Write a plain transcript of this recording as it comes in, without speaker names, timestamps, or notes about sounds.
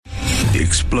The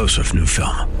explosive new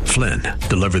film, Flynn,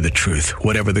 deliver the truth,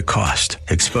 whatever the cost,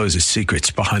 exposes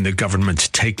secrets behind the government's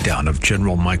takedown of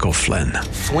General Michael Flynn.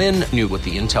 Flynn knew what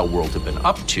the intel world had been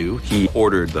up to. He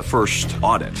ordered the first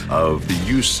audit of the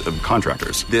use of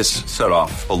contractors. This set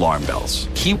off alarm bells.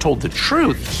 He told the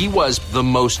truth. He was the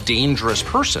most dangerous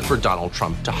person for Donald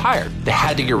Trump to hire. They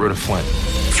had to get rid of Flynn.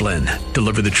 Flynn,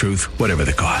 deliver the truth, whatever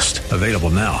the cost. Available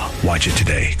now. Watch it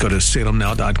today. Go to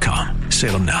salemnow.com.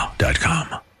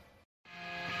 salemnow.com.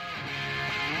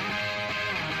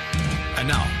 And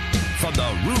now, from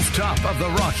the rooftop of the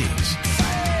Rockies,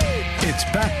 it's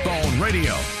Backbone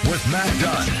Radio with Matt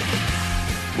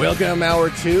Dunn. Welcome, Hour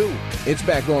 2. It's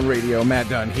Backbone Radio. Matt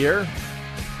Dunn here.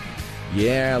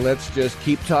 Yeah, let's just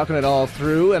keep talking it all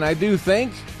through. And I do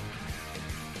think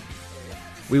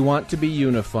we want to be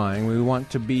unifying. We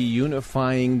want to be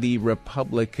unifying the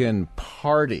Republican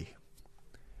Party.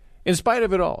 In spite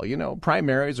of it all, you know,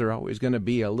 primaries are always going to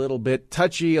be a little bit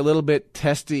touchy, a little bit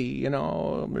testy. You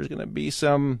know, there's going to be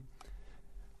some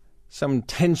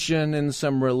tension and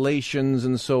some relations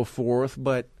and so forth.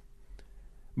 But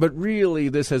really,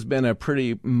 this has been a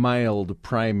pretty mild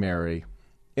primary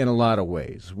in a lot of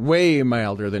ways. Way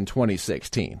milder than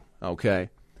 2016, okay?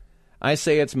 I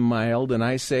say it's mild, and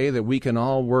I say that we can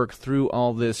all work through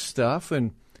all this stuff.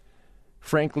 And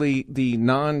frankly, the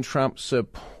non-Trump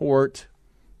support,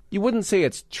 you wouldn't say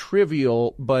it's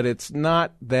trivial, but it's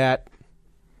not that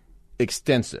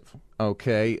extensive,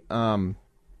 okay?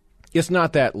 It's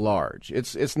not that large.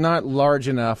 It's not large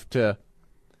enough to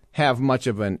have much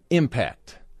of an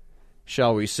impact,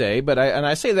 shall we say. But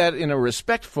I say that in a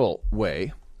respectful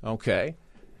way, okay?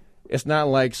 It's not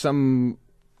like some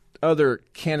other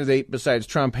candidate besides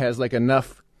Trump has like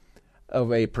enough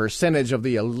of a percentage of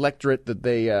the electorate that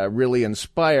they really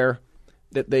inspire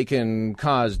that they can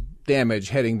cause damage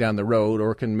heading down the road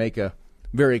or can make a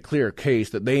very clear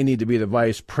case that they need to be the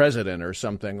vice president or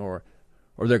something or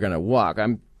they're going to walk.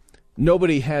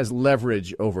 Nobody has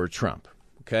leverage over Trump,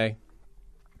 okay?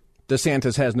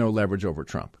 DeSantis has no leverage over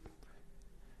Trump.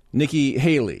 Nikki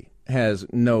Haley has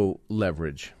no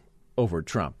leverage over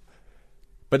Trump.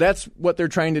 But that's what they're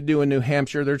trying to do in New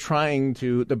Hampshire. They're trying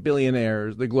to, the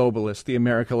billionaires, the globalists, the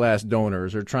America Last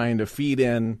donors are trying to feed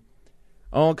in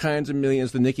all kinds of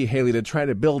millions to Nikki Haley to try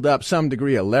to build up some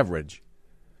degree of leverage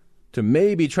to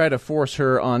maybe try to force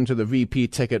her onto the VP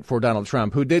ticket for Donald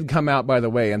Trump, who did come out, by the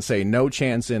way, and say no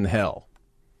chance in hell.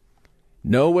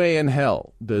 No way in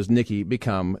hell does Nikki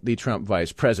become the Trump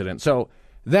vice president. So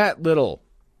that little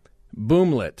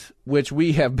boomlet, which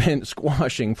we have been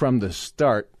squashing from the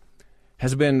start,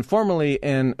 has been formally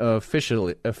and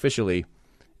officially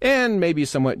and maybe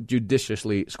somewhat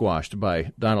judiciously squashed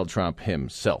by Donald Trump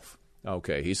himself.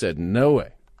 Okay, he said, no way.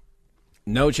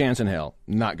 No chance in hell.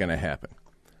 Not going to happen.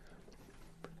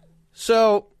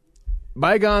 So,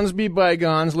 bygones be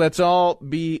bygones. Let's all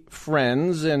be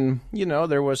friends. And, you know,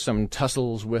 there was some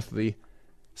tussles with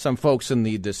some folks in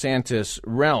the DeSantis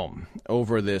realm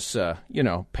over this,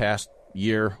 past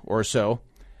year or so.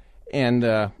 And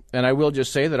I will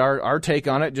just say that our take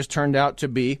on it just turned out to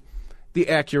be the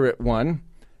accurate one.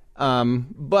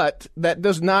 But that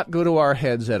does not go to our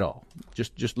heads at all.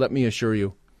 Just let me assure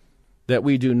you that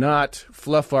we do not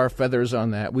fluff our feathers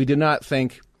on that. We do not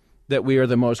think that we are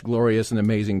the most glorious and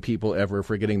amazing people ever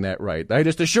for getting that right. I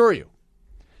just assure you.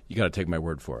 You got to take my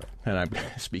word for it. And I'm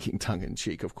speaking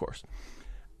tongue-in-cheek, of course.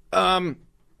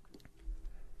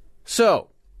 So,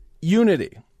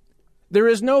 unity. There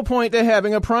is no point to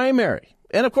having a primary.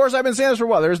 And, of course, I've been saying this for a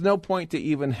while. There's no point to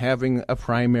even having a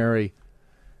primary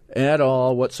at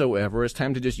all whatsoever. It's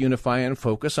time to just unify and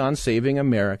focus on saving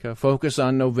America. Focus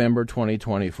on November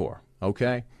 2024,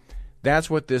 okay? That's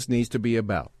what this needs to be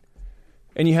about.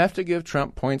 And you have to give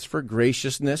Trump points for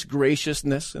graciousness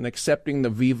and accepting the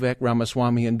Vivek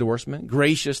Ramaswamy endorsement,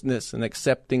 graciousness and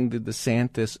accepting the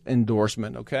DeSantis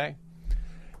endorsement, okay?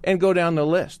 And go down the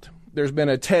list. There's been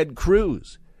a Ted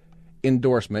Cruz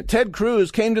endorsement. Ted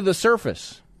Cruz came to the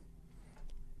surface,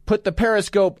 put the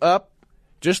periscope up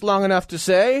just long enough to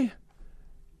say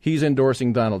he's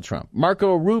endorsing Donald Trump.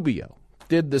 Marco Rubio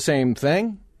did the same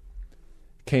thing,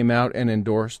 came out and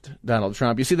endorsed Donald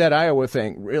Trump. You see that Iowa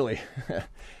thing, really.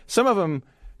 Some of them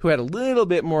who had a little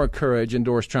bit more courage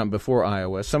endorsed Trump before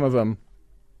Iowa. Some of them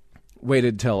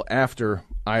waited till after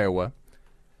Iowa.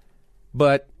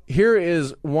 But here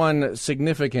is one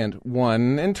significant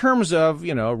one in terms of,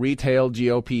 retail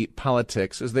GOP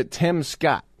politics, is that Tim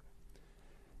Scott,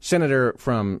 senator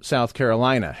from South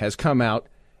Carolina, has come out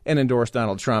and endorsed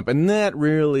Donald Trump. And that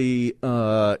really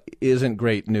isn't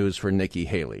great news for Nikki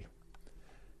Haley.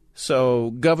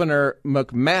 So Governor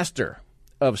McMaster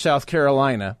of South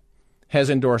Carolina has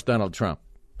endorsed Donald Trump.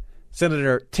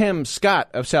 Senator Tim Scott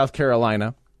of South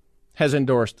Carolina has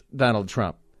endorsed Donald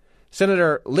Trump.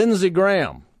 Senator Lindsey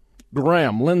Graham,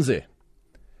 Lindsey,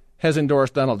 has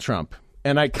endorsed Donald Trump.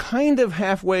 And I kind of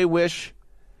halfway wish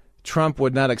Trump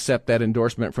would not accept that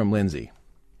endorsement from Lindsey.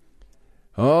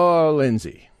 Oh,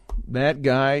 Lindsey, that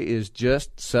guy is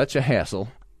just such a hassle.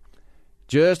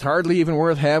 Just hardly even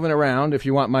worth having around, if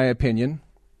you want my opinion.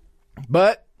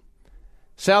 But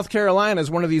South Carolina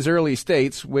is one of these early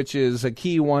states, which is a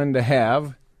key one to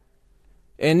have.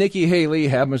 And Nikki Haley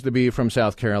happens to be from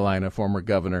South Carolina, former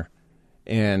governor,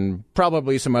 and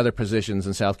probably some other positions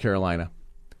in South Carolina.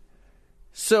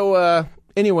 So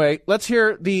anyway, let's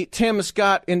hear the Tim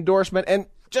Scott endorsement. And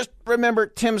just remember,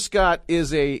 Tim Scott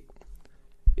is a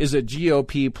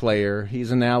GOP player.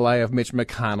 He's an ally of Mitch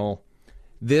McConnell.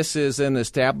 This is an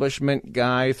establishment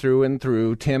guy through and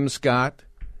through, Tim Scott,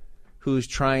 who's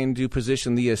trying to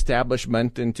position the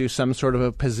establishment into some sort of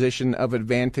a position of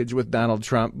advantage with Donald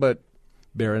Trump. But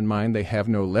bear in mind, they have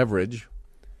no leverage.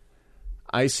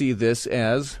 I see this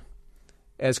as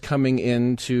coming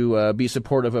in to be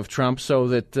supportive of Trump so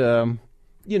that,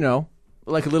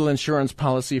 like a little insurance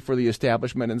policy for the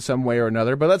establishment in some way or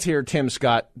another. But let's hear Tim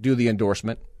Scott do the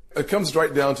endorsement. It comes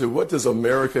right down to, what does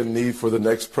America need for the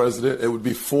next president? It would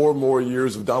be 4 more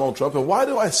years of Donald Trump. And why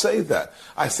do I say that?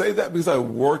 I say that because I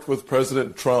worked with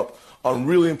President Trump on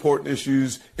really important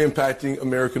issues impacting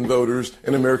American voters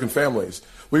and American families.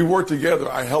 We worked together.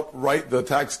 I helped write the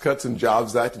Tax Cuts and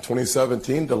Jobs Act in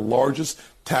 2017, the largest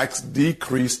tax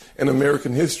decrease in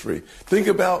American history. Think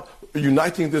about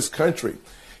uniting this country.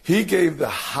 He gave the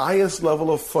highest level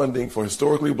of funding for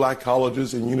historically black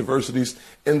colleges and universities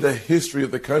in the history of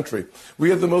the country.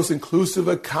 We have the most inclusive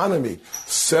economy,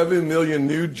 7 million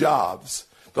new jobs,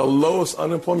 the lowest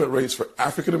unemployment rates for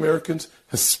African Americans,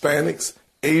 Hispanics,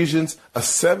 Asians, a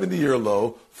 70-year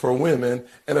low for women,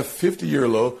 and a 50-year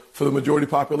low for the majority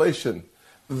population.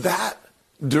 That,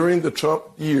 during the Trump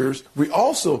years, we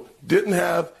also didn't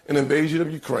have an invasion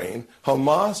of Ukraine.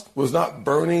 Hamas was not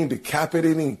burning,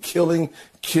 decapitating, killing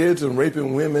kids and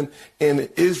raping women in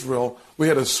Israel. We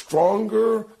had a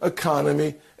stronger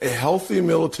economy, a healthy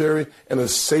military, and a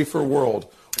safer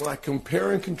world. When I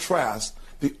compare and contrast,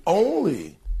 the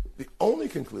only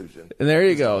conclusion... And there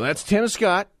you go. That's Tim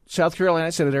Scott, South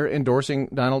Carolina senator, endorsing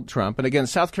Donald Trump. And again,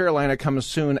 South Carolina comes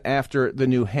soon after the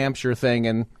New Hampshire thing.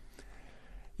 And,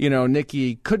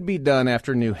 Nikki could be done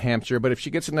after New Hampshire, but if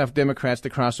she gets enough Democrats to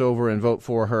cross over and vote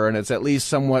for her, and it's at least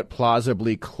somewhat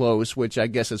plausibly close, which I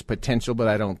guess is potential, but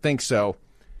I don't think so,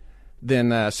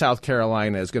 then South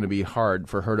Carolina is going to be hard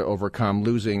for her to overcome,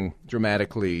 losing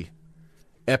dramatically,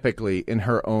 epically in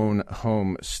her own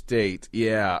home state.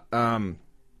 Yeah.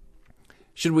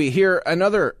 Should we hear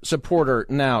another supporter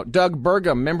now? Doug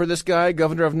Burgum, remember this guy,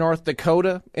 governor of North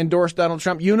Dakota, endorsed Donald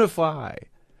Trump? Unify.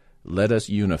 Let us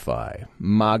unify.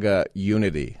 MAGA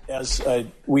unity. As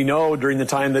we know, during the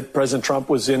time that President Trump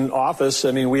was in office,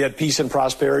 we had peace and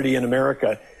prosperity in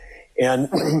America. And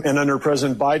under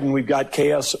President Biden, we've got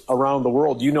chaos around the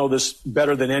world. You know this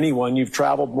better than anyone. You've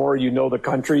traveled more. You know the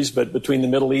countries, but between the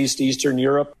Middle East, Eastern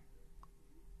Europe,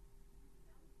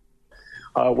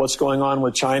 what's going on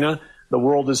with China, the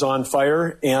world is on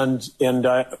fire. And when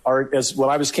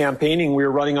I was campaigning, we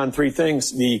were running on 3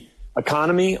 things: the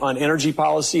economy, on energy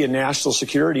policy, and national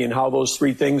security, and how those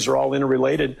 3 things are all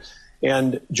interrelated.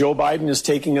 And Joe Biden is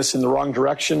taking us in the wrong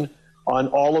direction on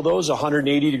all of those,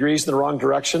 180 degrees in the wrong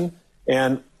direction.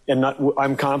 And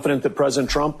I'm confident that President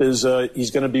Trump is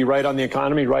he's going to be right on the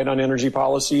economy, right on energy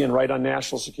policy, and right on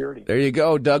national security. There you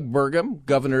go, Doug Burgum,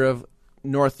 governor of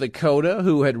North Dakota,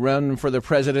 who had run for the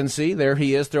presidency. There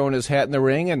he is, throwing his hat in the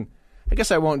ring. And I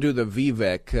guess I won't do the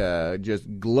Vivek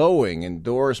just glowing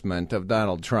endorsement of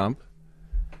Donald Trump.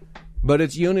 But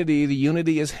it's unity. The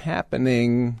unity is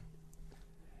happening.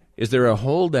 Is there a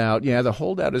holdout? Yeah, the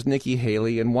holdout is Nikki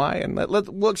Haley. And why? And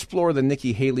we'll explore the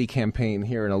Nikki Haley campaign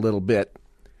here in a little bit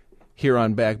here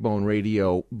on Backbone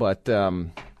Radio. But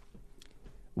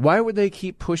why would they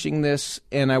keep pushing this?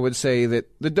 And I would say that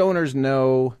the donors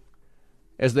know,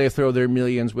 as they throw their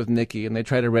millions with Nikki and they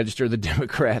try to register the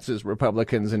Democrats as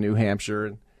Republicans in New Hampshire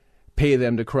and pay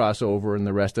them to cross over and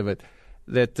the rest of it,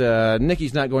 that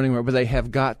Nikki's not going anywhere, but they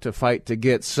have got to fight to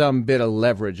get some bit of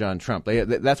leverage on Trump.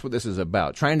 That's what this is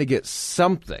about, trying to get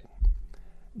something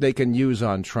they can use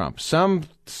on Trump,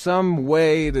 some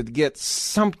way to get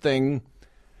something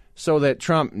so that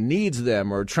Trump needs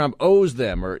them or Trump owes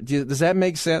them. Or does that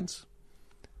make sense?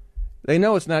 They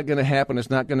know it's not going to happen. It's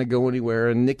not going to go anywhere.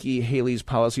 And Nikki Haley's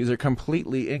policies are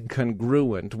completely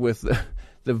incongruent with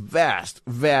the vast,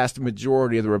 vast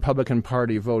majority of the Republican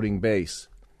Party voting base.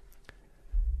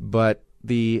 But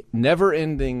the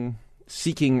never-ending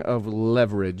seeking of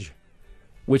leverage,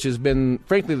 which has been,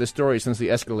 frankly, the story since the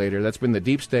escalator. That's been the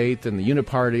deep state and the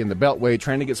uniparty and the Beltway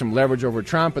trying to get some leverage over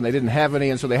Trump, and they didn't have any,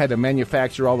 and so they had to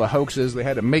manufacture all the hoaxes. They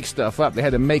had to make stuff up. They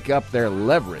had to make up their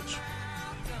leverage.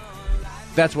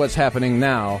 That's what's happening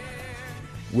now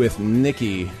with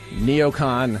Nikki,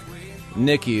 neocon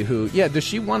Nikki, who, does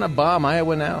she want to bomb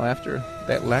Iowa now after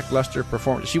that lackluster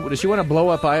performance? Does she want to blow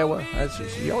up Iowa?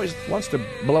 She always wants to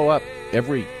blow up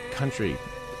every country,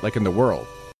 like in the world.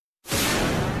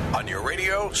 On your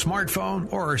radio,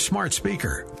 smartphone, or smart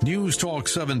speaker, News Talk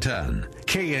 710,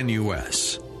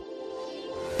 KNUS.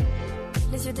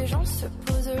 Les yeux des gens se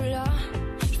posent là.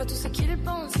 Je vois tout ce qu'ils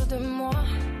pensent de moi.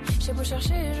 J'ai beau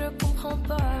chercher, je comprends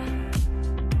pas.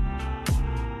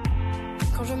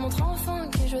 Quand je montre enfin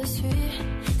qui je suis,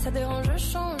 ça dérange, je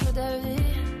change d'avis.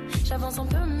 J'avance un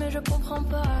peu, mais je comprends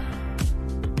pas.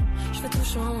 Je veux tout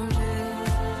changer,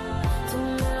 tout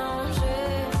mélanger.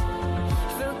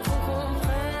 Je veux qu'on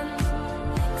comprenne que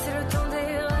c'est le temps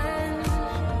des reines.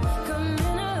 Comme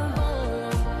une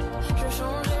bombe, je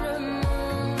changeais le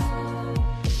monde.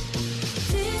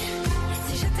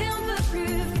 Si j'étais un peu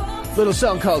plus fort. Little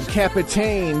song called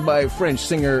Capitaine by French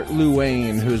singer Lil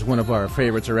Wayne, who's one of our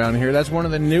favorites around here. That's one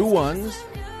of the new ones.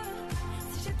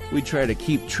 We try to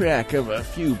keep track of a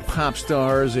few pop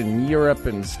stars in Europe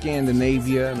and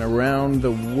Scandinavia and around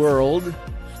the world.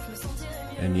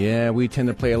 And we tend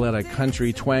to play a lot of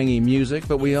country, twangy music,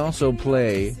 but we also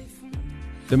play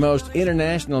the most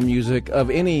international music of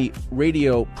any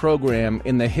radio program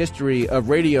in the history of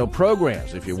radio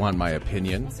programs, if you want my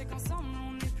opinion.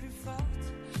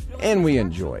 And we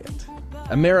enjoy it.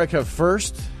 America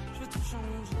first,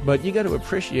 but you got to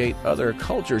appreciate other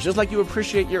cultures, just like you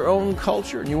appreciate your own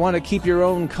culture, and you want to keep your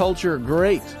own culture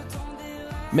great.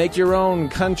 Make your own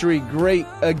country great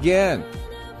again.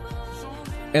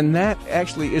 And that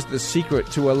actually is the secret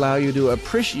to allow you to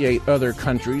appreciate other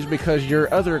countries, because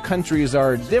your other countries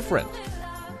are different.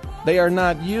 They are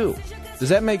not you. Does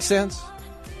that make sense?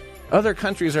 Other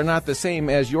countries are not the same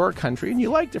as your country, and you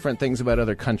like different things about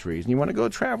other countries, and you want to go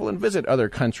travel and visit other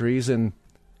countries, and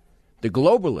the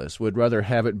globalists would rather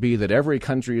have it be that every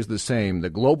country is the same. The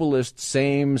globalist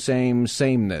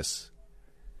sameness.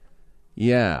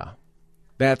 Yeah,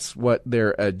 that's what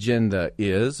their agenda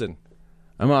is, and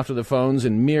I'm off to the phones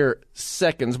in mere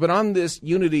seconds, but on this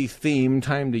unity theme,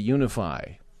 time to unify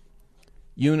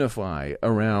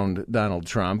around Donald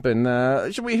Trump.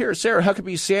 And should we hear Sarah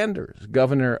Huckabee Sanders,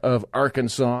 governor of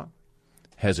Arkansas,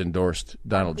 has endorsed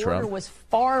Donald Trump. The border was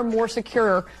far more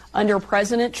secure under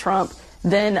President Trump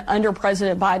than under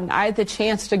President Biden. I had the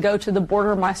chance to go to the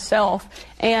border myself,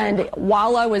 and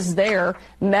while I was there,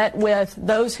 met with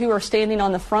those who are standing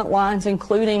on the front lines,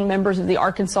 including members of the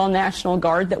Arkansas National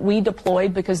Guard that we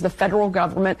deployed because the federal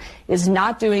government is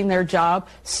not doing their job.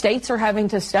 States are having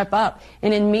to step up.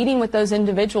 And in meeting with those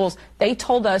individuals, they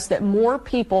told us that more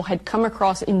people had come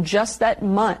across in just that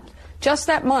month,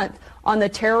 on the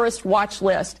terrorist watch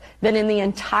list than in the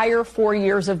entire 4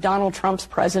 years of Donald Trump's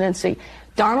presidency.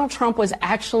 Donald Trump was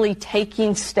actually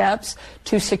taking steps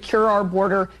to secure our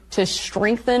border, to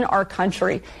strengthen our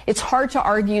country. It's hard to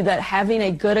argue that having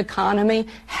a good economy,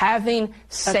 having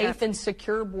safe and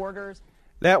secure borders.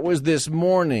 That was this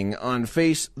morning on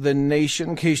Face the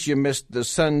Nation. In case you missed the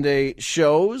Sunday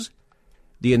shows,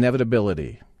 the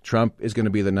inevitability. Trump is going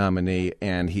to be the nominee,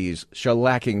 and he's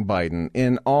shellacking Biden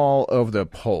in all of the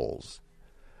polls.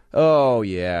 Oh,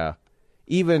 yeah.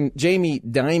 Even Jamie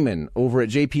Dimon over at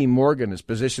J.P. Morgan is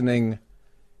positioning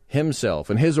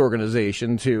himself and his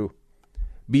organization to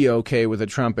be okay with the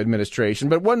Trump administration.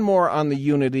 But one more on the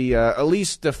unity.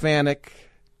 Elise Stefanik,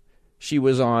 she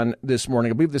was on this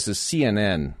morning. I believe this is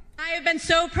CNN. I have been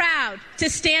so proud to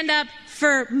stand up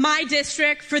for my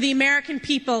district, for the American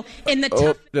people in the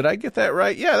tough... Did I get that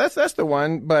right? Yeah, that's the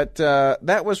one. But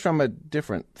that was from a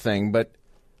different thing. But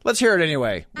let's hear it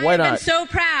anyway. Why not? I have been so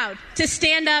proud to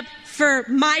stand up for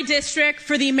my district,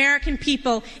 for the American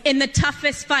people in the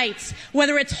toughest fights,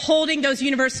 whether it's holding those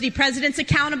university presidents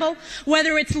accountable,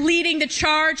 whether it's leading the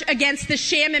charge against the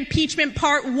sham impeachment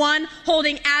part 1,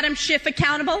 holding Adam Schiff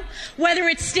accountable, whether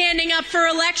it's standing up for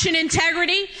election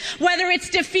integrity, whether it's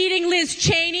defeating Liz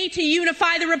Cheney to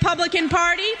unify the Republican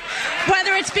Party,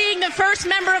 whether it's being the first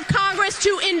member of Congress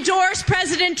to endorse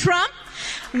President Trump.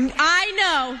 I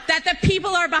know that the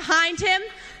people are behind him.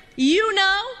 You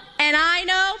know, and I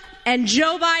know, and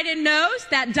Joe Biden knows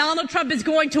that Donald Trump is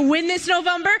going to win this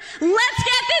November. Let's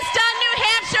get this done, New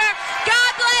Hampshire.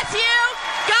 God bless you.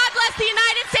 God bless the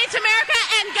United States of America.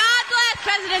 And God bless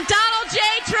President Donald J.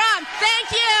 Trump. Thank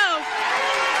you.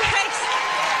 Thanks.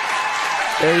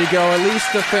 There you go. Elise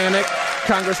Stefanik,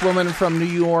 Congresswoman from New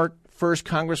York, first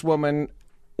Congresswoman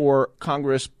or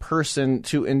Congressperson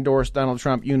to endorse Donald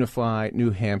Trump. Unify, New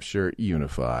Hampshire,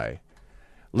 unify.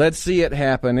 Let's see it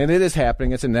happen. And it is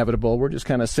happening. It's inevitable. We're just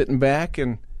kind of sitting back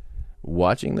and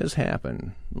watching this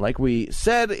happen. Like we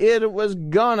said it was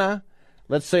gonna.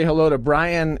 Let's say hello to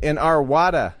Brian in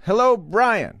Arwada. Hello,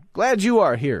 Brian. Glad you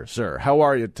are here, sir. How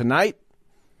are you tonight?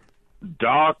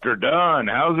 Dr. Dunn,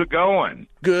 how's it going?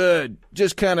 Good.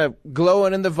 Just kind of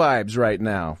glowing in the vibes right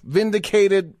now.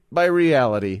 Vindicated by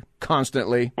reality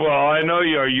constantly. Well, I know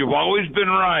you've always been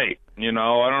right. You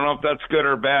know, I don't know if that's good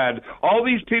or bad. All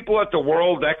these people at the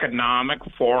World Economic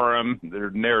Forum,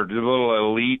 their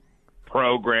little elite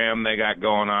program they got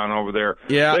going on over there.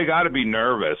 Yeah. They got to be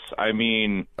nervous. I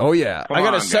mean, oh yeah, I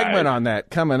got a segment guys. on that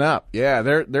coming up. Yeah,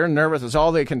 they're nervous. It's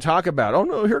all they can talk about. Oh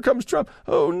no, here comes Trump.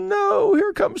 Oh no,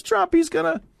 here comes Trump. He's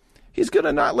gonna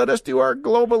not let us do our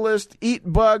globalist, eat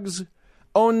bugs,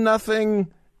 own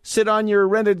nothing, sit on your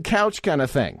rented couch kind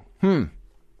of thing.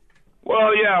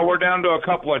 Well, yeah, we're down to a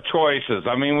couple of choices.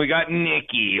 I mean, we got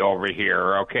Nikki over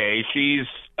here. Okay, she's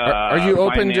are you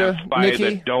open to by Nikki?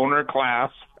 the donor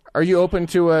class. Are you open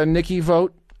to a Nikki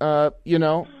vote?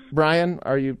 Brian,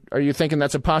 are you thinking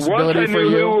that's a possibility Once I for knew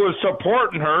you? who was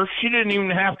supporting her, she didn't even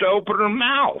have to open her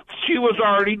mouth. She was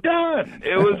already done.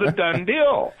 It was a done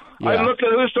deal. Yeah. I look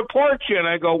at who supports you, and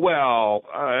I go, well,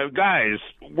 guys,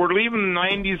 we're leaving the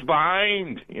 90s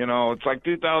behind. You know, it's like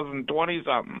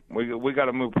 2020-something. We got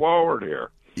to move forward here.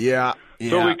 Yeah.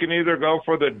 So we can either go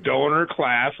for the donor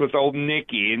class with old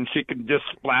Nikki, and she can just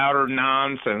spout her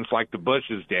nonsense like the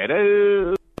Bushes did.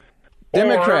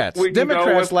 Democrats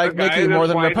like Nikki more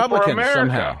than fighting Republicans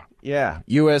somehow. Yeah,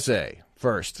 USA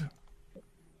first.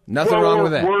 Nothing wrong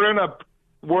with that. We're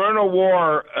in a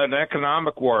war, an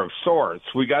economic war of sorts.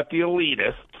 We got the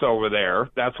elitists over there.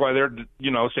 That's why they're,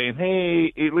 saying,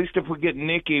 hey, at least if we get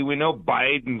Nikki, we know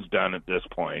Biden's done at this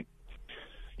point.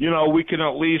 We can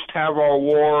at least have our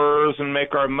wars and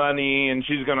make our money, and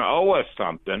she's going to owe us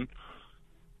something.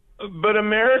 But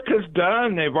America's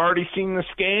done. They've already seen the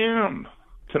scam.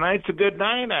 Tonight's a good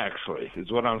night, actually, is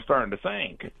what I'm starting to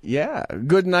think. Yeah,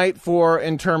 good night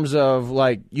in terms of,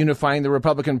 like, unifying the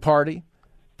Republican Party,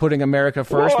 putting America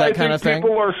first, that kind of thing?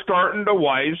 People are starting to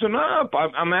wisen up.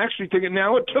 I'm actually thinking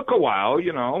now it took a while,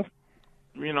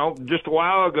 just a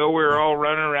while ago we were all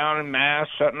running around in mass,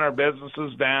 shutting our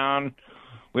businesses down.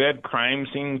 We had crime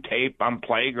scene tape on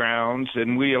playgrounds,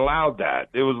 and we allowed that.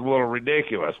 It was a little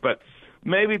ridiculous, but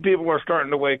maybe people are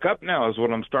starting to wake up now is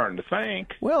what I'm starting to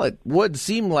think. Well, it would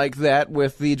seem like that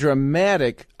with the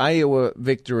dramatic Iowa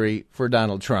victory for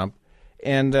Donald Trump.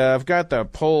 And I've got the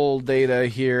poll data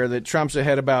here that Trump's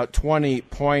ahead about 20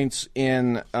 points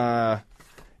in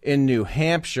New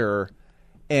Hampshire,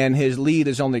 and his lead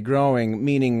is only growing,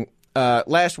 meaning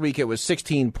last week it was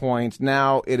 16 points.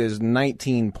 Now it is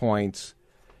 19 points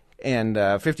and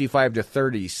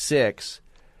 55-36.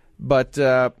 But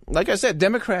like I said,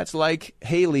 Democrats like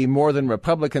Haley more than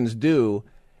Republicans do.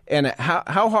 And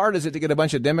how hard is it to get a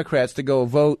bunch of Democrats to go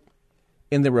vote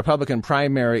in the Republican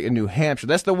primary in New Hampshire?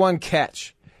 That's the one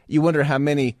catch. You wonder how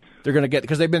many they're going to get,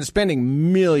 because they've been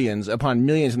spending millions upon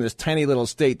millions in this tiny little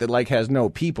state that has no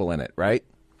people in it, right?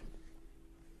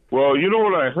 Well, you know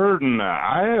what I heard in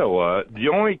Iowa? The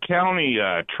only county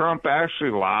Trump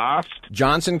actually lost?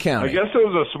 Johnson County. I guess it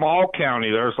was a small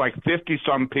county. There's like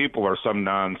 50-some people or some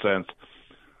nonsense.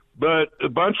 But a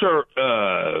bunch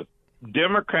of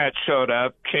Democrats showed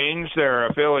up, changed their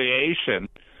affiliation,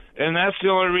 and that's the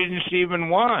only reason she even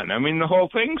won. I mean, the whole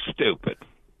thing's stupid.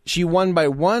 She won by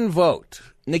one vote.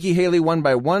 Nikki Haley won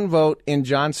by one vote in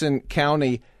Johnson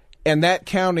County, and that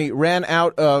county ran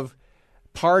out of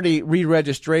party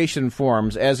re-registration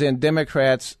forms, as in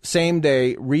Democrats same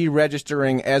day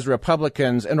re-registering as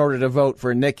Republicans in order to vote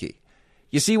for Nikki.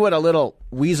 You see what a little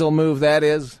weasel move that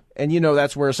is? And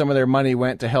that's where some of their money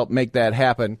went to help make that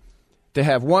happen. To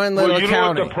have one little county.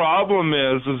 Well, what the problem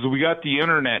is we got the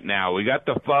internet now. We got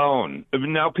the phone.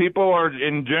 Now people are,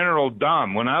 in general,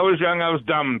 dumb. When I was young, I was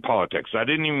dumb in politics. I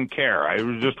didn't even care. I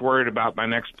was just worried about my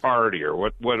next party or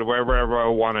whatever I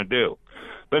want to do.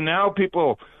 But now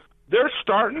people, they're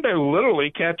starting to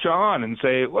literally catch on and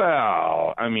say,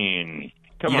 well, I mean,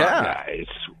 come on, guys.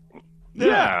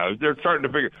 Yeah, they're starting to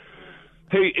figure.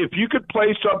 Hey, if you could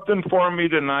play something for me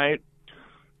tonight,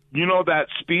 that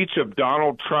speech of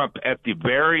Donald Trump at the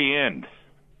very end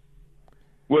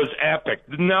was epic.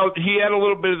 Now, he had a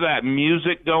little bit of that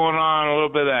music going on, a little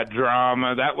bit of that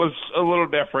drama. That was a little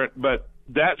different, but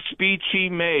that speech he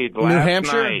made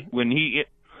last night when he...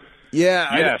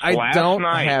 Yeah, I don't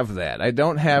have that. I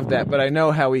don't have that, but I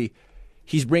know how he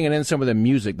he's bringing in some of the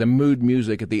music, the mood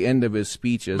music at the end of his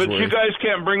speeches. But you guys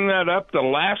can't bring that up. The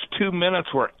last 2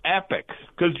 minutes were epic.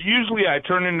 Because usually I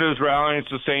turn into his rally and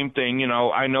it's the same thing. You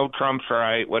know, I know Trump's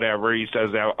right, whatever. He says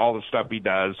all the stuff he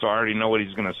does, so I already know what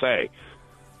he's going to say.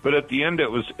 But at the end,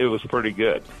 it was pretty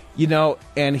good. You know,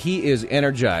 and he is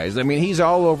energized. I mean, he's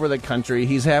all over the country.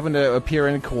 He's having to appear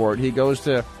in court. He goes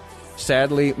to,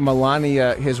 sadly,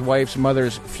 Melania, his wife's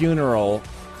mother's funeral.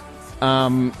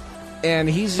 And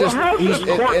he's just... Well, how's this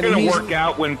court going to work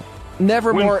out when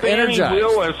more Fannie energized?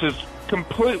 Willis is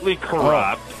completely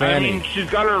corrupt. I mean, she's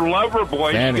got her lover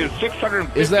boy. Fannie. She gets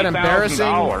 $650,000. Is that embarrassing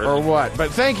or what?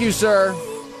 But thank you, sir.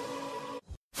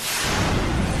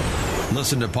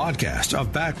 Listen to podcasts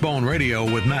of Backbone Radio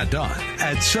with Matt Dunn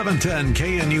at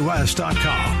 710knus.com.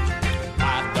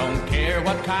 I don't care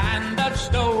what kind of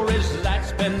stories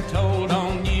that's been told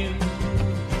on you.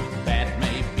 That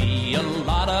may be a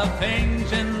lot of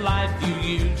things in life you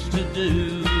used to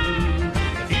do.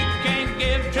 If you can't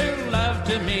give true love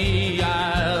to me,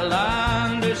 I'll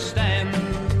understand.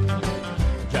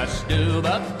 Just do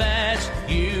the best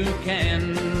you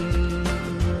can.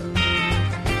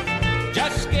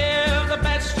 Just give the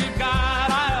best you got,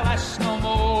 I'll ask no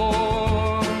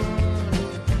more.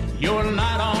 You're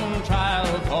not on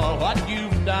trial for what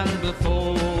you've done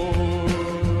before.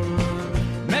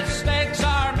 Mistakes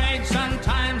are made,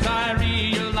 sometimes I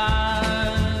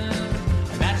realize.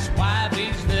 That's why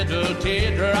these little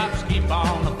teardrops keep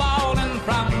on falling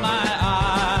from my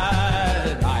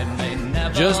eyes. I may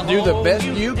never Just do the best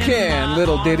you can,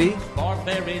 little ditty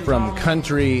from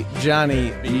country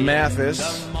Johnny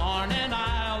Mathis.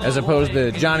 As opposed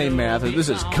to Johnny Mathis, this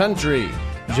is country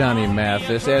Johnny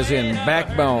Mathis, as in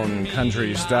backbone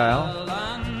country style.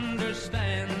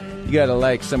 You gotta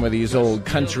like some of these old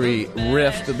country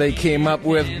riffs that they came up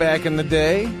with back in the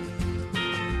day.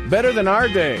 Better than our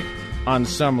day on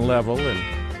some level.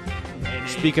 And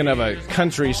speaking of a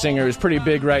country singer who's pretty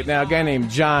big right now, a guy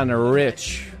named John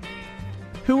Rich,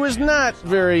 who is not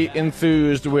very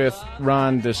enthused with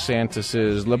Ron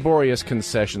DeSantis' laborious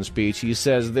concession speech. He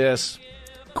says this,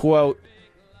 quote,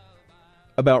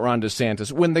 about Ron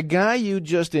DeSantis: when the guy you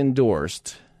just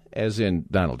endorsed, as in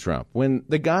Donald Trump, when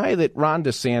the guy that Ron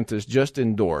DeSantis just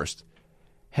endorsed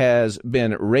has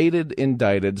been raided,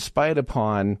 indicted, spied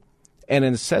upon, and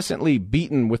incessantly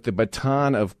beaten with the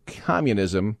baton of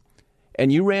communism,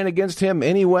 and you ran against him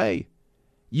anyway,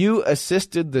 you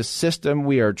assisted the system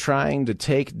we are trying to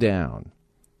take down.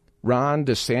 Ron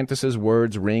DeSantis'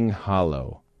 words ring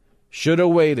hollow. Should have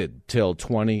waited till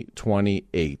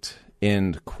 2028,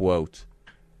 end quote.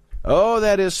 Oh,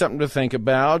 that is something to think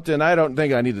about, and I don't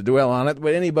think I need to dwell on it,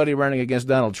 but anybody running against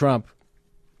Donald Trump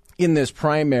in this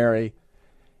primary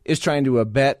is trying to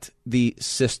abet the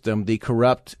system, the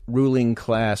corrupt ruling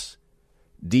class,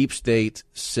 deep state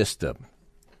system.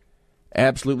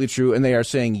 Absolutely true, and they are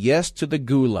saying yes to the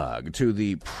gulag, to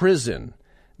the prison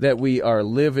that we are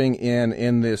living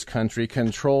in this country,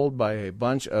 controlled by a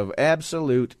bunch of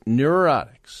absolute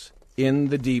neurotics in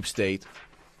the deep state.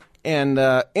 And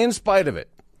in spite of it,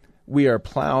 we are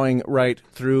plowing right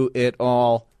through it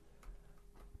all.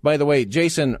 By the way,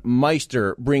 Jason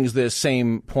Meister brings this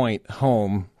same point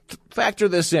home. Factor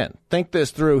this in. Think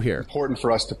this through here. Important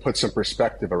for us to put some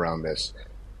perspective around this.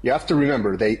 You have to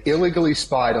remember, they illegally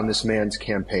spied on this man's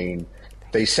campaign.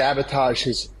 They sabotaged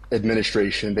his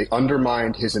administration. They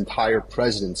undermined his entire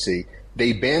presidency.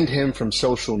 They banned him from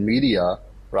social media,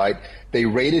 right? They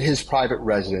raided his private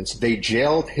residence. They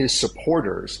jailed his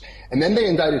supporters. And then they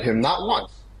indicted him not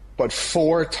once, but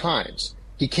 4 times.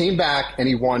 He came back and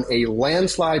he won a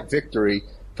landslide victory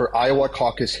for Iowa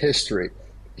caucus history.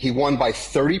 He won by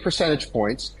 30 percentage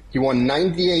points. He won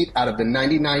 98 out of the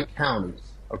 99 counties,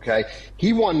 okay?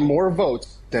 He won more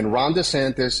votes than Ron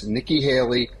DeSantis, Nikki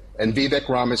Haley, and Vivek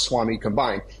Ramaswamy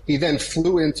combined. He then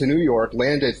flew into New York,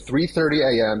 landed at 3:30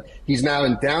 a.m. He's now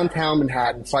in downtown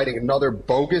Manhattan fighting another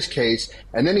bogus case,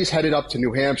 and then he's headed up to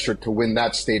New Hampshire to win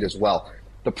that state as well.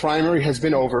 The primary has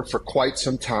been over for quite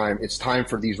some time. It's time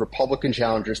for these Republican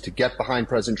challengers to get behind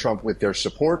President Trump with their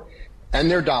support and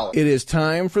their dollars. It is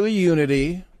time for the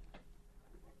unity,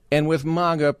 and with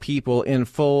MAGA people in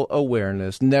full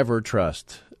awareness, never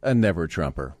trust a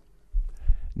never-Trumper.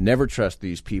 Never trust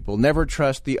these people. Never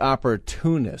trust the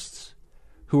opportunists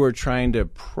who are trying to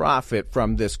profit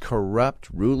from this corrupt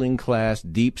ruling class,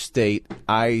 deep state,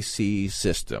 IC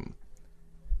system.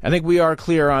 I think we are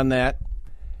clear on that.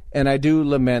 And I do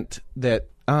lament that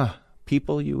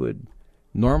people you would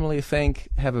normally think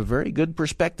have a very good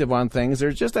perspective on things,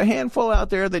 there's just a handful out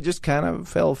there that just kind of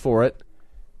fell for it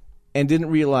and didn't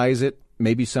realize it.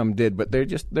 Maybe some did, but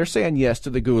they're saying yes to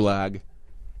the gulag.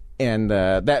 And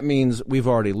that means we've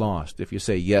already lost if you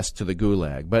say yes to the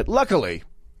gulag. But luckily,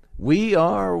 we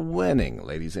are winning,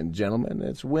 ladies and gentlemen.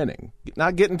 It's winning.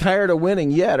 Not getting tired of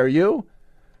winning yet, are you?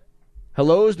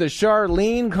 Hello's to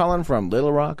Charlene calling from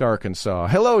Little Rock, Arkansas.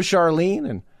 Hello, Charlene,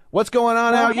 and what's going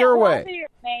on out your way? Here,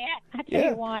 Matt. I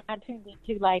tell you what, I tuned in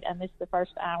too late. I missed the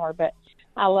first hour, but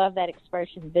I love that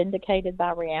expression, vindicated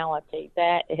by reality.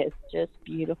 That is just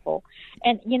beautiful.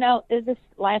 And, this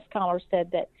last caller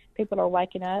said that people are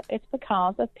waking up. It's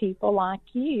because of people like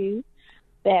you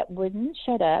that wouldn't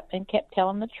shut up and kept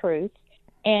telling the truth.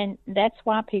 And that's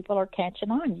why people are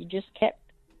catching on. You just kept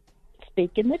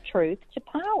speaking the truth to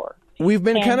power. We've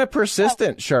been kind of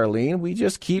persistent, Charlene. We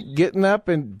just keep getting up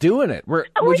and doing it. We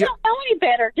don't know any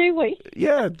better, do we?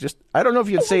 Yeah, I don't know if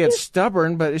you'd say it's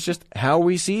stubborn, but it's just how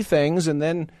we see things, and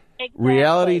then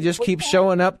reality just keeps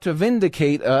showing up to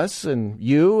vindicate us and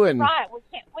you. And right,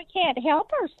 we can't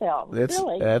help ourselves,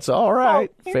 really. That's all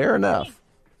right. Fair enough.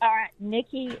 All right,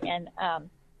 Nikki and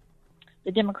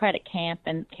the Democratic camp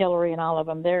and Hillary and all of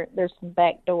them, there's some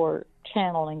backdoor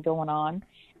channeling going on,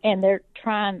 and they're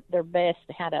trying their best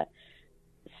how to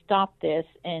stop this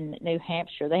in New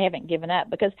Hampshire. They haven't given up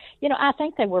because, I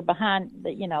think they were behind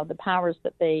the powers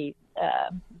that be,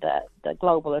 the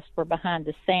globalists were behind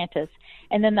DeSantis,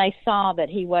 and then they saw that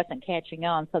he wasn't catching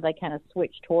on, so they kind of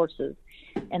switched horses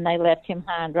and they left him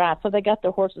high and dry. So they got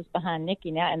their horses behind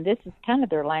Nikki now, and this is kind of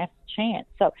their last chance.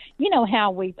 So you know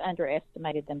how we've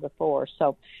underestimated them before.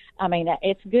 So, I mean,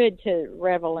 it's good to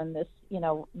revel in this,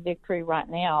 victory right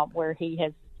now where he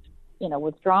has,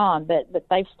 withdrawn, but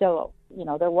they've still,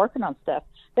 they're working on stuff.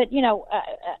 But,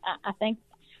 I think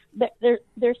that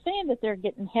they're saying that they're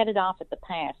getting headed off at the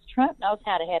pass. Trump knows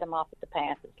how to head them off at the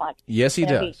pass. It's like, yes, he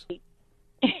does.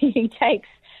 He takes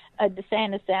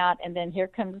DeSantis out, and then here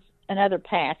comes another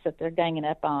pass that they're ganging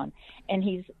up on, and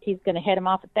he's going to head them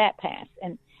off at that pass.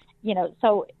 And,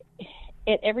 so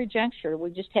at every juncture, we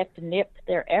just have to nip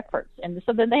their efforts. And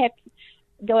so then they have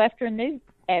to go after a new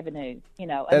avenue,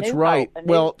 That's right.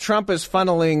 Well, Trump is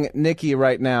funneling Nikki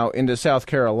right now into South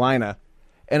Carolina.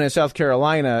 And in South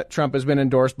Carolina, Trump has been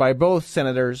endorsed by both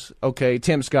senators,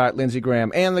 Tim Scott, Lindsey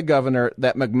Graham, and the governor,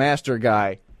 that McMaster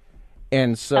guy.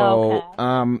 And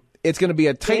so it's going to be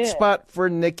a tight spot for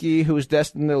Nikki, who's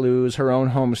destined to lose her own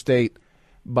home state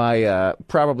by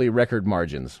probably record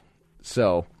margins.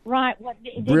 So, right.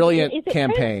 Brilliant is it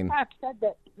campaign. Trump said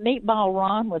that Meatball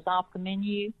Ron was off the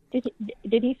menu. Did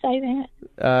he say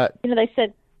that? They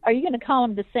said, "Are you going to call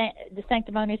him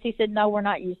DeSanctimonious?" He said, "No, we're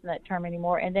not using that term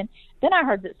anymore." And then I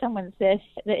heard that someone said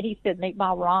that he said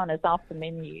Meatball Ron is off the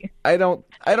menu.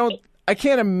 I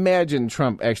can't imagine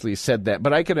Trump actually said that,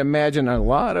 but I could imagine a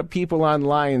lot of people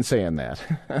online saying that.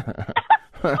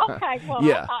 Okay, well,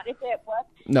 yeah. I thought if it was...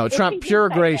 No, Trump, pure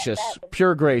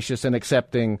gracious and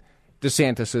accepting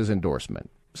DeSantis's endorsement.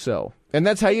 So, and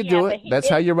that's how you do it. That's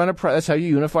how you run that's how you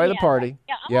unify the party.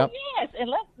 Yes, and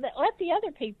let the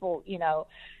other people,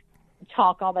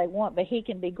 talk all they want, but he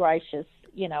can be gracious,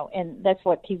 and that's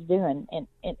what he's doing, and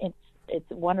it's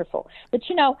wonderful. But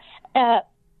I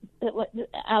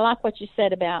like what you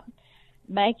said about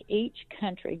make each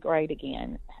country great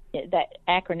again. That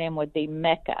acronym would be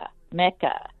MECA.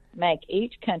 MECA. Make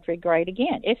each country great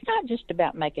again. It's not just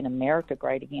about making America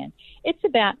great again. It's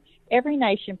about every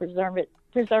nation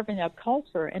preserving their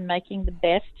culture and making the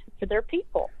best for their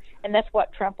people. And that's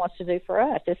what Trump wants to do for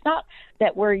us. It's not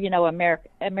that we're,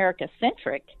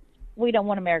 America-centric. We don't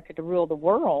want America to rule the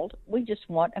world. We just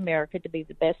want America to be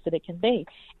the best that it can be.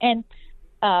 And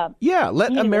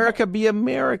let America be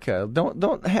America.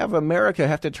 Don't have America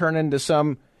have to turn into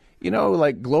some,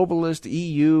 like globalist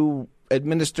EU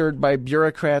administered by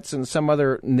bureaucrats in some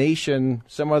other nation,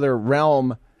 some other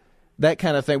realm, that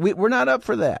kind of thing. We're not up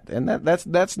for that, and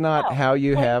that's not how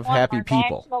you have happy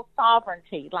people. National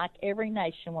sovereignty, like every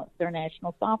nation wants their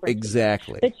national sovereignty.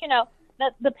 Exactly. But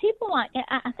the people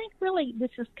I think really this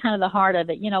is kind of the heart of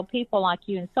it. People like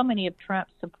you and so many of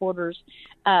Trump's supporters,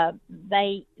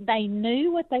 they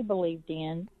knew what they believed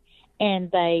in, and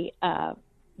they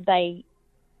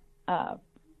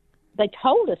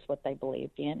told us what they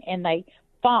believed in, and they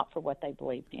fought for what they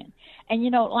believed in. And,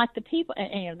 like the people,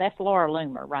 and that's Laura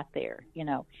Loomer right there,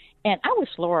 And I wish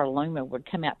Laura Loomer would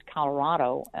come out to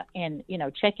Colorado and,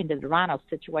 check into the rhino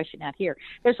situation out here.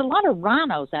 There's a lot of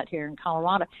rhinos out here in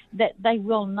Colorado that they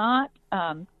will not,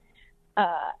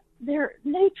 they're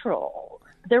neutral.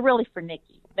 They're really for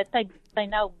Nikki, but they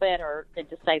know better than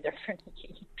to say they're for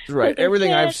Nikki. Right.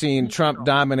 Everything I've seen, Trump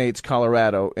dominates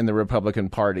Colorado in the Republican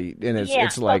Party, and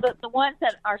it's like the ones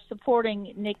that are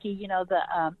supporting Nikki,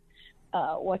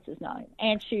 what's his name,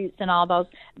 Anschutz and all those,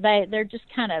 they're just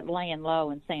kind of laying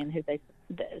low and saying who they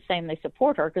saying they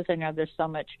support her because they know there's so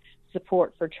much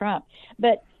support for Trump.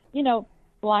 But,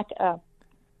 like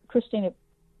Christina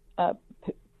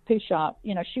Pushaw,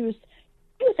 she was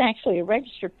actually a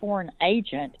registered foreign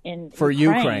agent for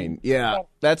Ukraine. Yeah,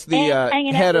 that's the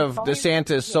head of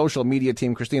DeSantis' social media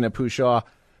team, Christina Pushaw,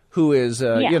 who is,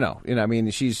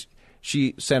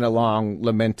 she sent a long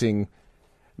lamenting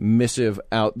missive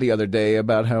out the other day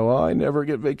about how I never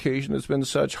get vacation. It's been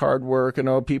such hard work,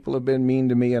 and people have been mean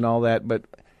to me and all that. But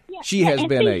she has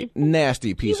been a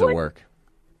nasty piece of work.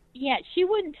 Yeah, she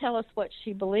wouldn't tell us what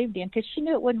she believed in because she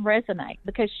knew it wouldn't resonate,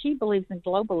 because she believes in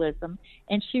globalism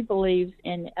and she believes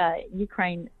in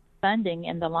Ukraine funding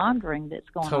and the laundering that's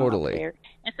going on over there.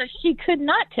 And so she could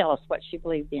not tell us what she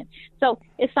believed in. So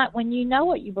it's like when you know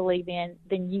what you believe in,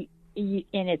 then you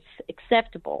and it's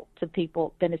acceptable to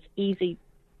people, then it's easy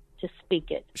to speak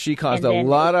it. She caused a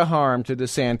lot of harm to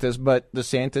DeSantis, but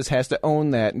DeSantis has to own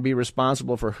that and be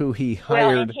responsible for who he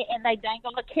hired. Well, and they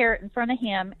dangle a carrot in front of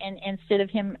him, and instead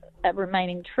of him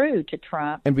remaining true to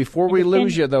Trump. And before we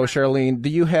lose you, though, Charlene, do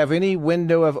you have any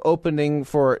window of opening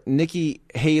for Nikki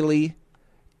Haley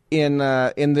in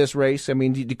this race? I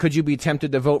mean, could you be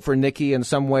tempted to vote for Nikki in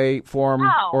some way, form,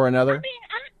 or another? I mean,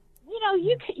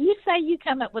 you say you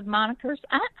come up with monikers.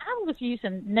 I was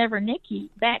using Never Nikki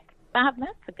back 5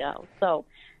 months ago, so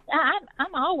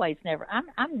I'm always never. I'm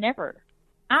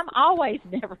always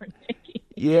never Nikki.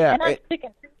 Yeah,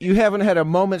 you haven't had a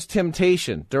moment's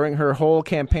temptation during her whole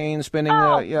campaign, spending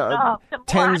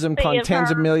tens of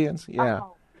millions. Yeah,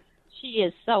 she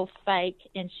is so fake,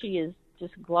 and she is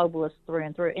just globalist through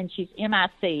and through, and she's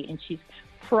MIC, and she's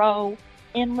pro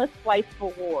endless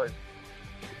wasteful wars.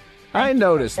 I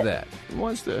noticed that.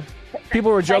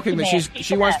 People were joking that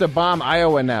she wants to bomb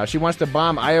Iowa now. She wants to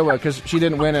bomb Iowa because she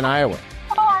didn't win in Iowa.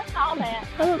 Oh, I saw that.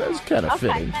 Oh, that's kind of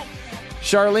fitting.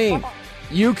 Charlene,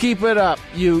 you keep it up,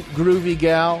 you groovy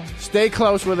gal. Stay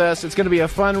close with us. It's going to be a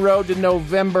fun road to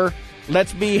November.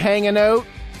 Let's be hanging out.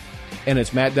 And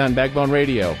it's Matt Dunn, Backbone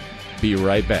Radio. Be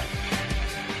right back.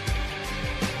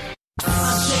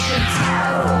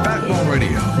 Backbone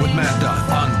Radio with Matt Dunn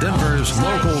on Denver's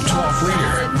local talk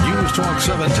leader, News Talk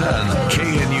 710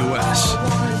 KNUS.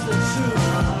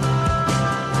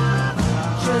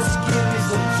 Just give me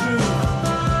some truth.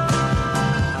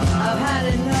 I've had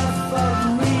enough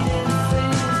of reading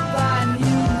things by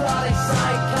neurotic,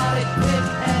 psychotic,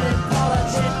 pig-headed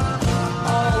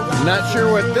politics. Not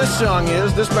sure what this song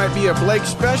is. This might be a Blake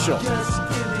special.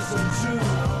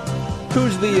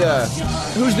 Who's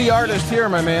the artist here,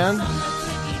 my man?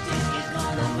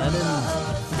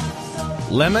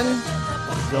 Lemon?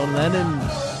 John Lennon.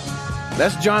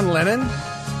 That's John Lennon?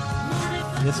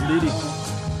 Yes, indeed.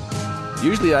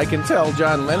 Usually I can tell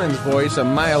John Lennon's voice a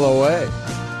mile away.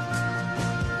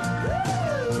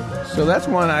 So that's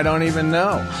one I don't even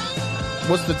know.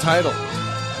 What's the title?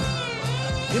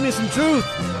 Give me some truth.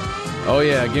 Oh,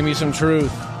 yeah, give me some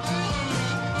truth.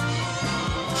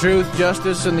 Truth,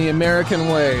 justice, and the American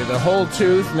way. The whole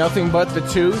tooth, nothing but the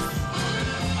tooth.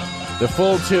 The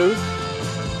full tooth.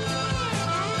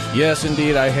 Yes,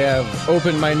 indeed, I have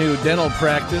opened my new dental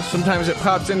practice. Sometimes it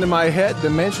pops into my head to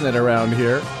mention it around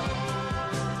here.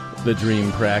 The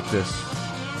dream practice.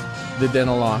 The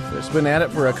dental office. Been at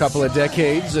it for a couple of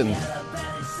decades and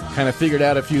kind of figured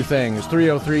out a few things.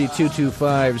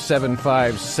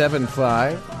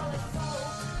 303-225-7575.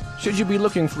 Should you be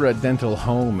looking for a dental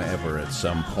home ever at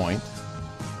some point?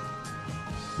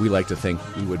 We like to think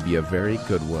we would be a very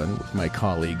good one with my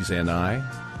colleagues and I.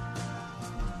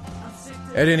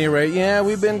 At any rate, yeah,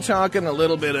 we've been talking a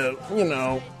little bit of,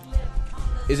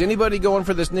 is anybody going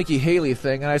for this Nikki Haley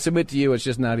thing? And I submit to you, it's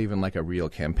just not even like a real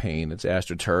campaign. It's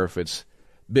AstroTurf. It's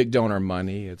big donor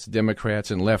money. It's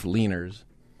Democrats and left-leaners.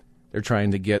 They're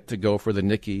trying to get to go for the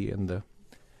Nikki and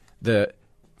the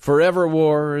forever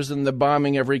wars and the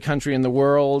bombing every country in the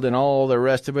world and all the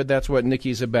rest of it. That's what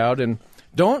Nikki's about. And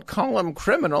don't call them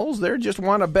criminals. They just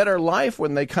want a better life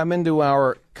when they come into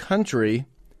our country.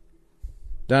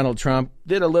 Donald Trump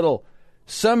did a little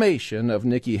summation of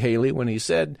Nikki Haley when he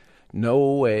said, no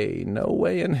way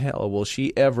in hell will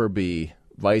she ever be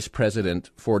vice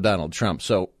president for Donald Trump.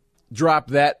 So drop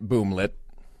that, boomlet.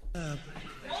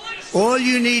 All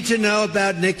you need to know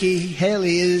about Nikki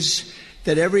Haley is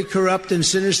that every corrupt and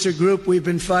sinister group we've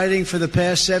been fighting for the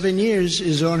past 7 years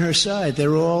is on her side.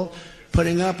 They're all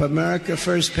putting up America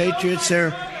First Patriots.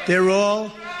 They're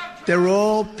all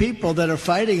people that are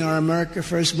fighting our America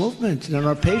First movement and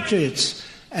our patriots.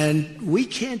 And we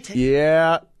can't take...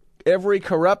 Yeah, every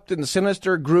corrupt and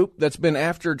sinister group that's been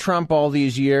after Trump all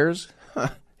these years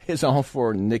is all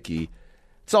for Nikki.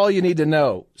 It's all you need to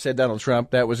know, said Donald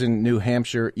Trump. That was in New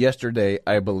Hampshire yesterday,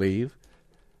 I believe.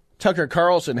 Tucker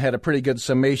Carlson had a pretty good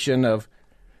summation of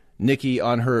Nikki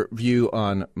on her view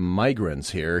on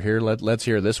migrants here. Let's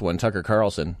hear this one. Tucker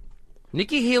Carlson.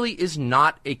 Nikki Haley is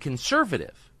not a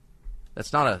conservative.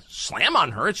 That's not a slam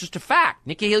on her. It's just a fact.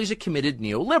 Nikki Haley's a committed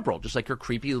neoliberal, just like her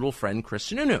creepy little friend Chris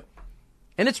Sununu.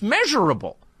 And it's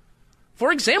measurable.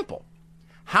 For example,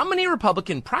 how many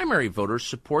Republican primary voters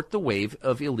support the wave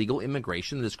of illegal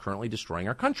immigration that is currently destroying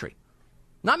our country?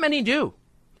 Not many do,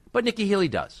 but Nikki Haley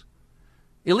does.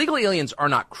 Illegal aliens are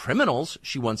not criminals,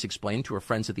 she once explained to her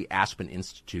friends at the Aspen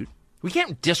Institute. We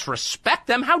can't disrespect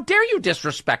them. How dare you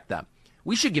disrespect them?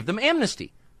 We should give them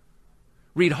amnesty.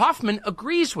 Reid Hoffman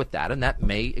agrees with that, and that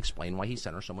may explain why he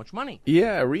sent her so much money.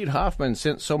 Yeah, Reid Hoffman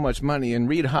sent so much money, and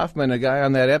Reid Hoffman, a guy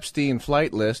on that Epstein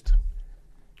flight list.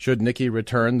 Should Nikki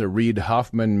return the Reid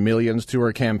Hoffman millions to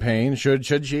her campaign?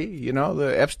 Should she? You know,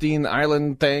 the Epstein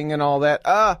Island thing and all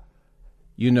that.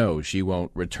 You know she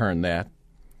won't return that.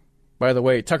 By the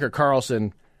way, Tucker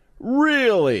Carlson,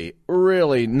 really,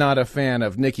 really not a fan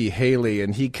of Nikki Haley,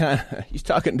 and he's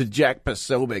talking to Jack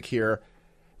Posobiec here.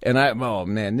 And oh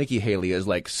man, Nikki Haley is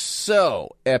like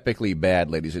so epically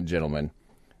bad, ladies and gentlemen.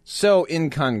 So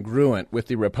incongruent with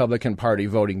the Republican Party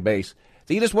voting base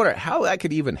that you just wonder how that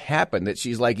could even happen, that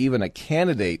she's like even a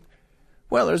candidate.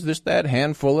 Well, there's that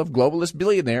handful of globalist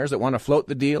billionaires that want to float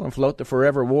the deal and float the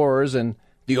forever wars and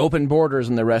the open borders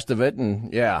and the rest of it.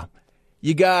 And yeah,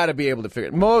 you got to be able to figure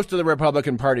it. Most of the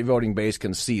Republican Party voting base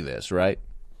can see this, right?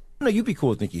 No, you'd be cool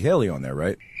with Nikki Haley on there,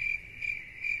 right?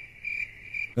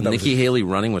 Nikki Haley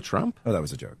running with Trump? Oh, that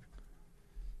was a joke.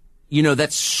 You know,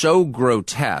 that's so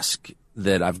grotesque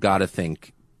that I've got to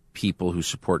think people who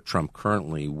support Trump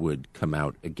currently would come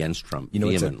out against Trump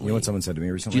vehemently. You know what someone said to me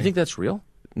recently? Do you think that's real?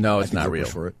 No, it's not real.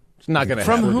 For it. It's not going to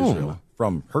happen. From whom?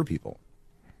 From her people.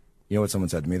 You know what someone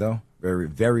said to me, though? Very,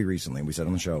 very recently, we said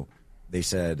on the show, they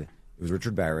said, it was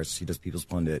Richard Barris, he does People's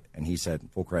Pundit, and he said,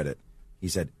 full credit, he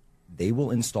said, they will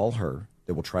install her,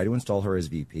 they will try to install her as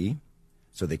VP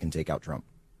so they can take out Trump.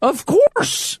 Of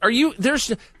course. I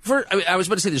was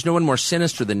about to say there's no one more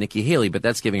sinister than Nikki Haley, but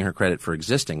that's giving her credit for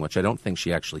existing, which I don't think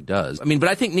she actually does. I mean, but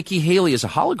I think Nikki Haley is a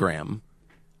hologram.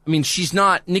 I mean,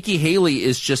 Nikki Haley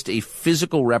is just a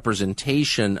physical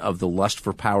representation of the lust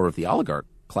for power of the oligarch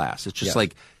class. It's just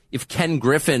like if Ken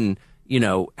Griffin,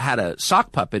 had a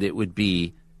sock puppet, it would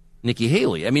be Nikki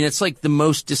Haley. I mean, it's like the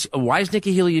most, why is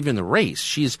Nikki Haley even in the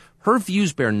race? Her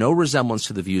views bear no resemblance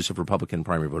to the views of Republican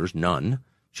primary voters, none.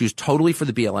 She was totally for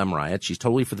the BLM riot. She's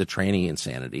totally for the tranny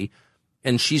insanity.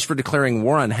 And she's for declaring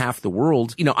war on half the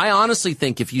world. I honestly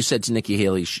think if you said to Nikki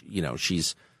Haley,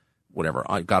 she's whatever,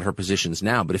 I got her positions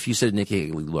now. But if you said to Nikki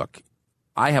Haley, look,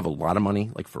 I have a lot of money,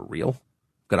 like for real.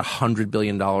 I've got $100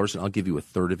 billion and I'll give you a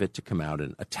third of it to come out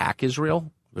and attack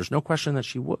Israel. There's no question that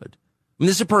she would. I mean,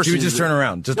 this is a person. She would just turn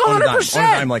around, just on a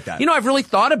dime like that. I've really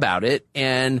thought about it,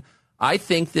 and I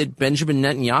think that Benjamin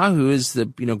Netanyahu is the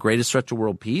greatest threat to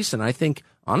world peace, and I think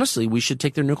honestly we should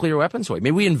take their nuclear weapons away.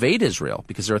 Maybe we invade Israel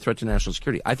because they're a threat to national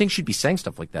security. I think she'd be saying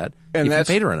stuff like that and if that's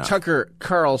you paid her enough. Tucker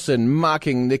Carlson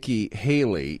mocking Nikki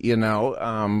Haley.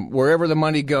 Wherever the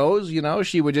money goes,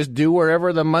 she would just do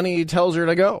wherever the money tells her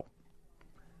to go.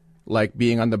 Like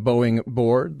being on the Boeing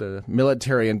board, the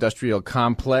military-industrial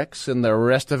complex, and the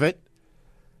rest of it.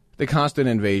 The constant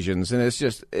invasions, and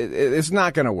it's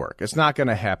not going to work. It's not going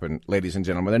to happen, ladies and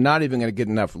gentlemen. They're not even going to get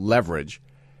enough leverage.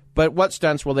 But what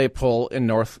stunts will they pull in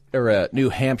New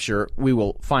Hampshire? We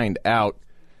will find out.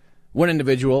 One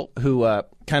individual who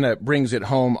kind of brings it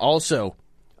home also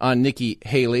on Nikki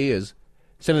Haley is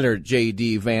Senator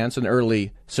J.D. Vance, an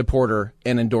early supporter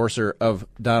and endorser of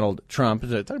Donald Trump.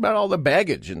 Talk about all the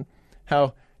baggage and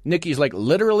how Nikki's like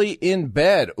literally in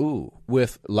bed,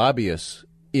 with lobbyists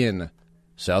in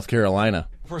South Carolina.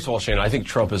 First of all, Shane, I think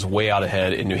Trump is way out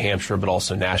ahead in New Hampshire, but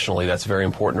also nationally. That's very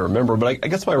important to remember. But I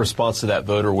guess my response to that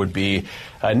voter would be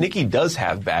Nikki does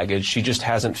have baggage. She just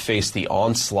hasn't faced the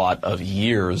onslaught of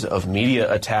years of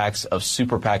media attacks, of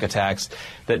super PAC attacks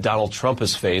that Donald Trump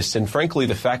has faced. And frankly,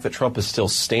 the fact that Trump is still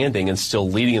standing and still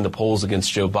leading in the polls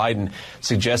against Joe Biden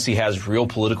suggests he has real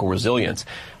political resilience.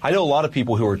 I know a lot of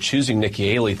people who are choosing Nikki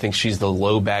Haley think she's the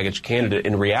low baggage candidate.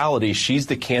 In reality, she's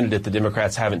the candidate the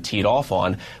Democrats haven't teed off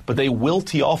on, but they will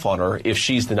tee off on her if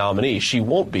she's the nominee. She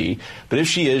won't be, but if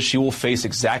she is, she will face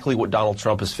exactly what Donald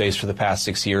Trump has faced for the past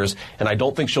 6 years, and I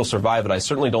don't think she'll survive it. I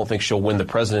certainly don't think she'll win the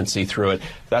presidency through it.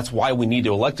 That's why we need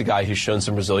to elect a guy who's shown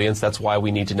some resilience. That's why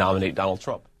we need to nominate Donald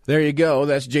Trump. There you go.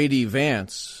 That's J.D.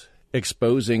 Vance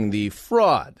exposing the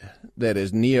fraud that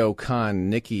is neocon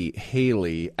Nikki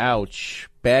Haley. Ouch.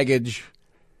 Baggage.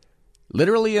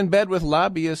 Literally in bed with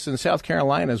lobbyists in South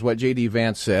Carolina is what J.D.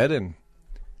 Vance said. And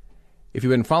if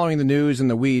you've been following the news in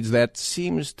the weeds, that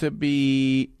seems to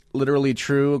be literally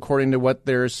true according to what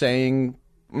they're saying?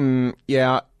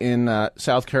 Yeah, in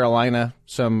South Carolina,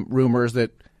 some rumors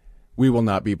that we will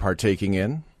not be partaking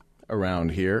in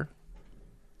around here.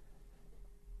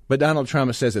 But Donald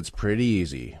Trump says it's pretty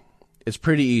easy. It's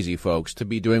pretty easy, folks, to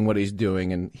be doing what he's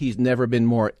doing, and he's never been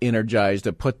more energized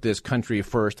to put this country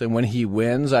first. And when he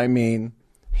wins, I mean,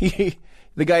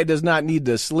 the guy does not need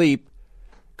to sleep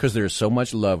because there's so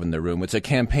much love in the room. It's a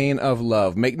campaign of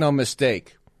love. Make no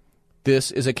mistake.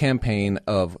 This is a campaign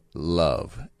of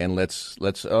love. And let's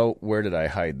where did I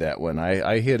hide that one?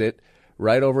 I hid it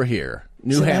right over here.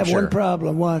 New Hampshire. I have one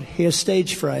problem. What? He has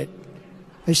stage fright.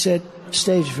 I said,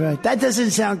 stage fright. That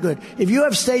doesn't sound good. If you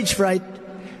have stage fright,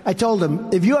 I told him,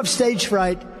 if you have stage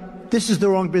fright, this is the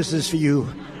wrong business for you.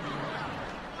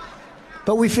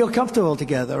 But we feel comfortable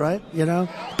together, right? You know?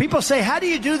 People say, how do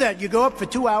you do that? You go up for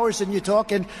 2 hours and you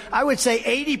talk, and I would say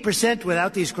 80%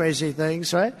 without these crazy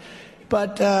things, right?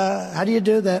 But how do you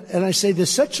do that? And I say,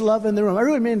 there's such love in the room. I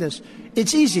really mean this.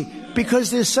 It's easy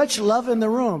because there's such love in the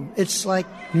room. It's like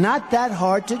not that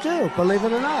hard to do, believe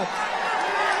it or not.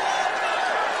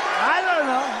 I don't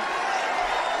know.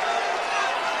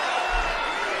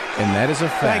 And that is a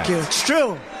fact. Thank you. It's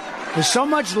true. There's so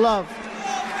much love.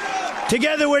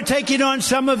 Together we're taking on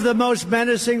some of the most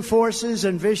menacing forces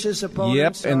and vicious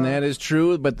opponents. Yep, and that is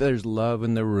true, but there's love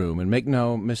in the room. And make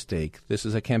no mistake, this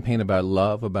is a campaign about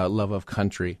love of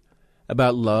country,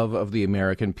 about love of the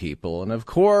American people. And of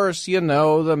course, you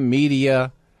know, the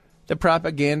media, the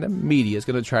propaganda media is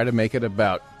going to try to make it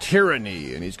about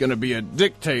tyranny, and he's going to be a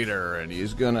dictator, and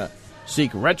he's going to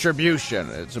seek retribution.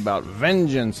 It's about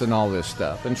vengeance and all this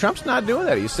stuff. And Trump's not doing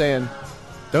that. He's saying,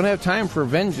 don't have time for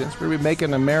vengeance. We're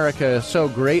making America so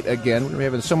great again. We're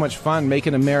having so much fun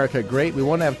making America great. We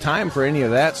won't have time for any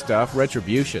of that stuff,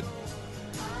 retribution.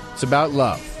 It's about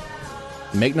love.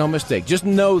 Make no mistake. Just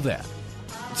know that.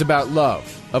 It's about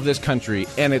love of this country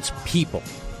and its people.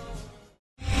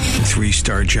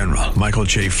 3-star General Michael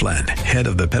J. Flynn, head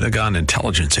of the Pentagon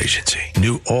Intelligence Agency,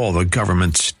 knew all the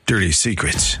government's dirty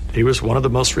secrets. He was one of the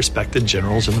most respected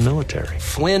generals in the military.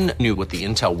 Flynn knew what the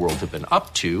intel world had been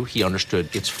up to. He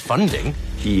understood its funding.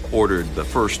 He ordered the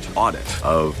first audit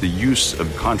of the use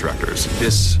of contractors.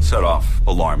 This set off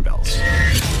alarm bells.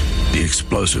 The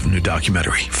explosive new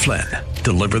documentary, Flynn,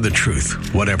 Deliver the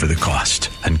Truth, Whatever the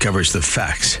Cost, uncovers the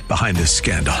facts behind this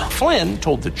scandal. Flynn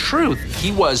told the truth.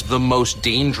 He was the most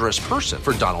dangerous person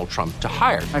for Donald Trump to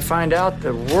hire. I find out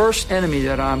the worst enemy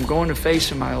that I'm going to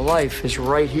face in my life is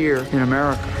right here in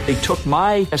America. They took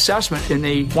my assessment and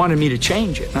they wanted me to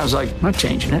change it. And I was like, I'm not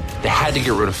changing it. They had to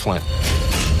get rid of Flynn.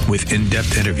 With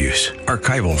in-depth interviews,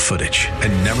 archival footage,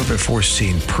 and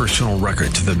never-before-seen personal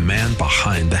records of the man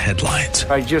behind the headlines.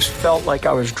 I just felt like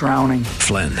I was drowning.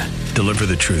 Flynn, Deliver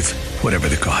the Truth, Whatever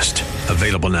the Cost.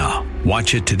 Available now.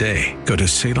 Watch it today. Go to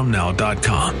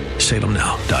salemnow.com.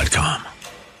 salemnow.com.